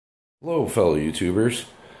Hello, fellow YouTubers.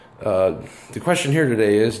 The question here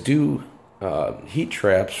today is, do heat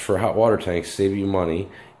traps for hot water tanks save you money?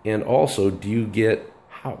 And also, do you get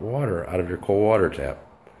hot water out of your cold water tap?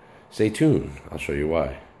 Stay tuned. I'll show you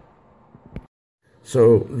why.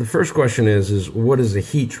 So the first question is what is a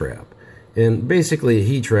heat trap? And basically a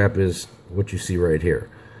heat trap is what you see right here.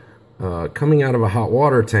 Coming out of a hot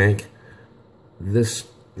water tank, this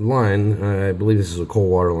line, I believe this is a cold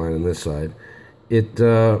water line on this side, it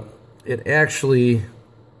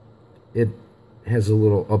has a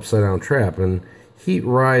little upside down trap, and heat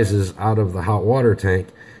rises out of the hot water tank,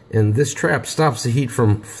 and this trap stops the heat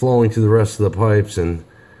from flowing to the rest of the pipes and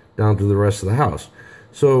down to the rest of the house.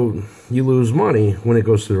 So you lose money when it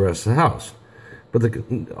goes to the rest of the house. But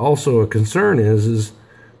also a concern is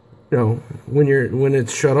when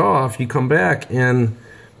it's shut off, you come back, and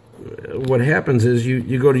what happens is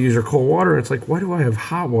you go to use your cold water, and it's like, why do I have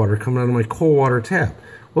hot water coming out of my cold water tap?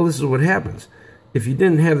 Well, this is what happens. If you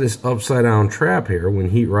didn't have this upside down trap here,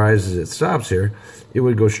 when heat rises, it stops here, it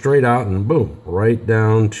would go straight out and boom, right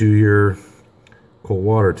down to your cold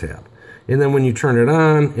water tap. And then when you turn it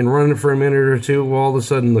on and run it for a minute or two, well, all of a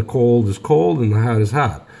sudden the cold is cold and the hot is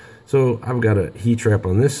hot. So I've got a heat trap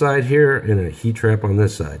on this side here and a heat trap on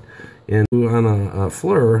this side. And on a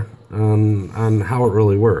FLIR on how it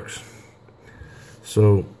really works.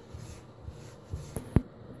 So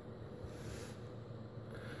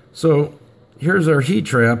here's our heat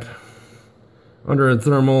trap under a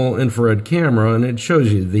thermal infrared camera, and it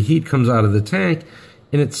shows you the heat comes out of the tank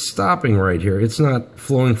and it's stopping right here. It's not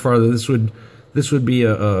flowing farther. This would be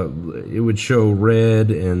it would show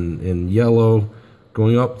red and yellow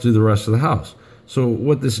going up through the rest of the house. So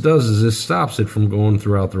what this does is this stops it from going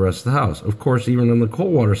throughout the rest of the house. Of course, even on the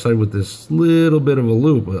cold water side with this little bit of a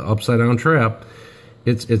loop, an upside down trap,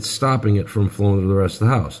 it's stopping it from flowing to the rest of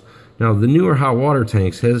the house. Now, the newer hot water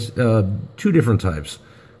tanks has two different types.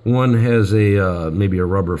 One has maybe a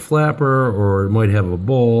rubber flapper, or it might have a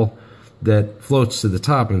ball that floats to the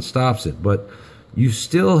top and stops it. But you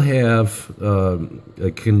still have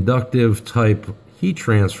a conductive type heat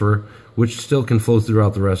transfer, which still can flow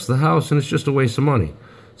throughout the rest of the house, and it's just a waste of money.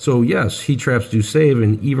 So yes, heat traps do save,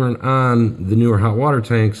 and even on the newer hot water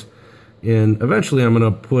tanks. And eventually I'm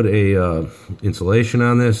going to put a insulation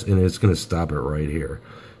on this, and it's going to stop it right here.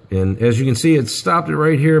 And as you can see, it stopped it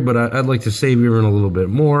right here, but I'd like to save even a little bit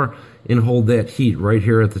more and hold that heat right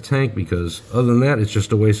here at the tank, because other than that, it's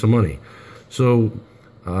just a waste of money. So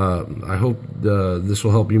I hope this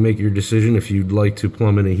will help you make your decision if you'd like to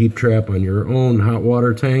plumb in a heat trap on your own hot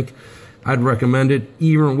water tank. I'd recommend it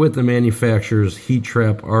even with the manufacturer's heat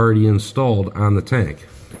trap already installed on the tank.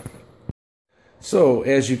 So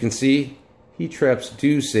as you can see, heat traps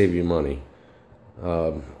do save you money.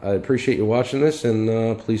 I appreciate you watching this,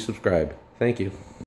 and please subscribe. Thank you.